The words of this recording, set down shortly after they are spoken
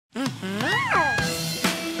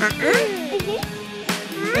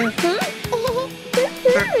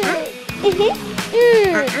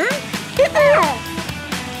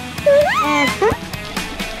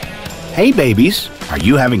Hey babies, are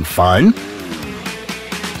you having fun?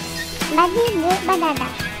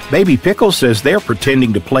 Baby Pickle says they're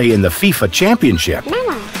pretending to play in the FIFA championship.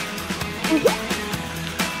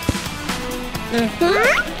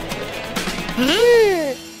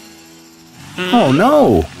 Oh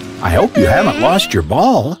no! I hope you haven't lost your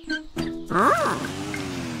ball.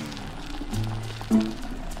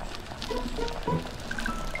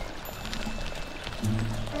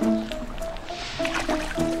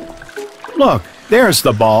 Look, there's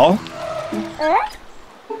the ball.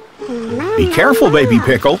 Be careful, Baby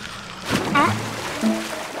Pickle.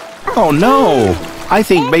 Oh no! I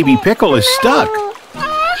think Baby Pickle is stuck.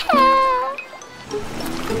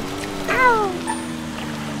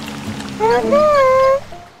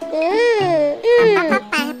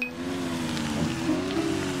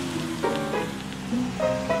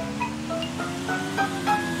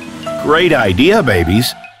 Great idea,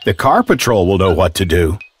 babies. The Car Patrol will know what to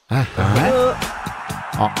do.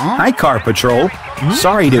 Hi, Car Patrol.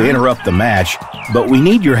 Sorry to interrupt the match, but we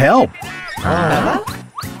need your help.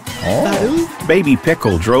 Baby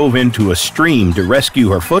Pickle drove into a stream to rescue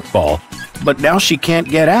her football, but now she can't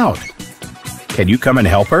get out. Can you come and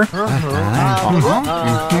help her?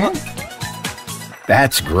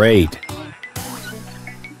 That's great.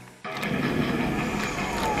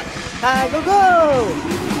 Go, go!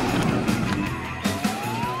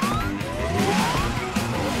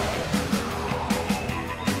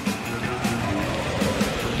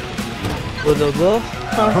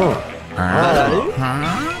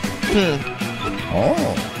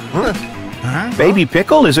 Baby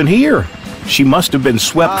Pickle isn't here. She must have been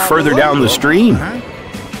swept further down the stream.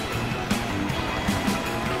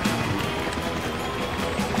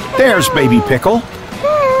 There's Baby Pickle.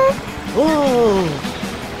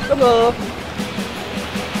 Come on.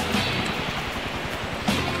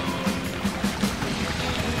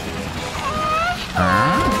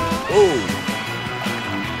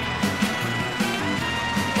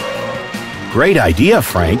 Great idea,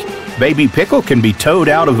 Frank. Baby Pickle can be towed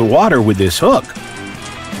out of the water with this hook.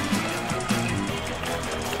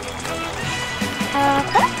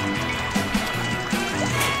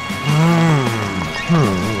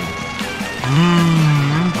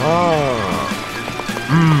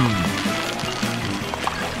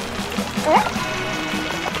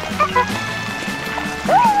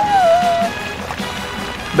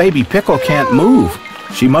 Baby Pickle can't move.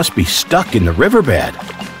 She must be stuck in the riverbed.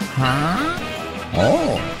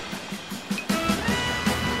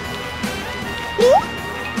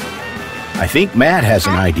 I think Matt has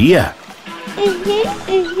an idea.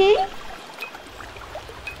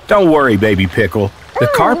 Don't worry, Baby Pickle. The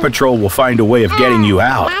Car Patrol will find a way of getting you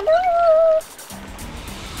out.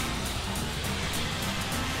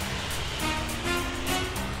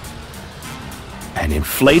 An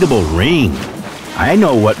inflatable ring. I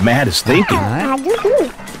know what Matt is thinking.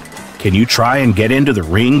 Can you try and get into the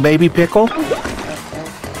ring, Baby Pickle?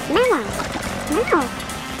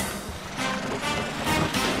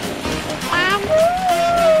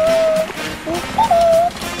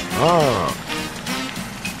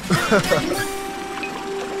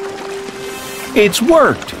 It's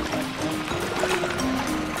worked.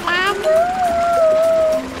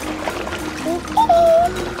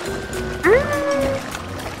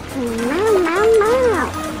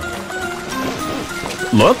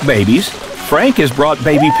 Look, babies, Frank has brought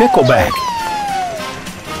Baby Pickle back.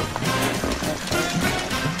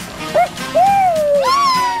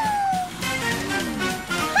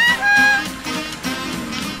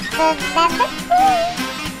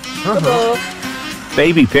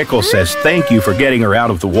 Baby Pickle says thank you for getting her out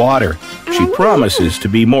of the water. She promises to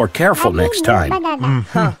be more careful next time.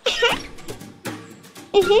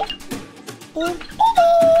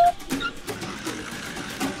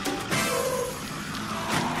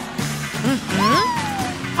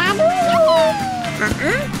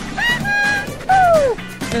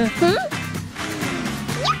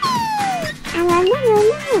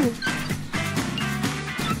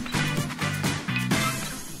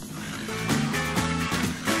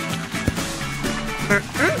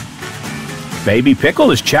 Baby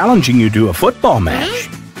Pickle is challenging you to a football match.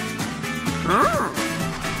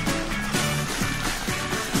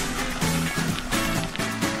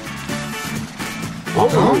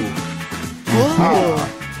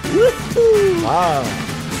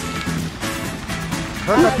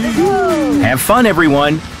 Have fun,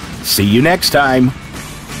 everyone. See you next time.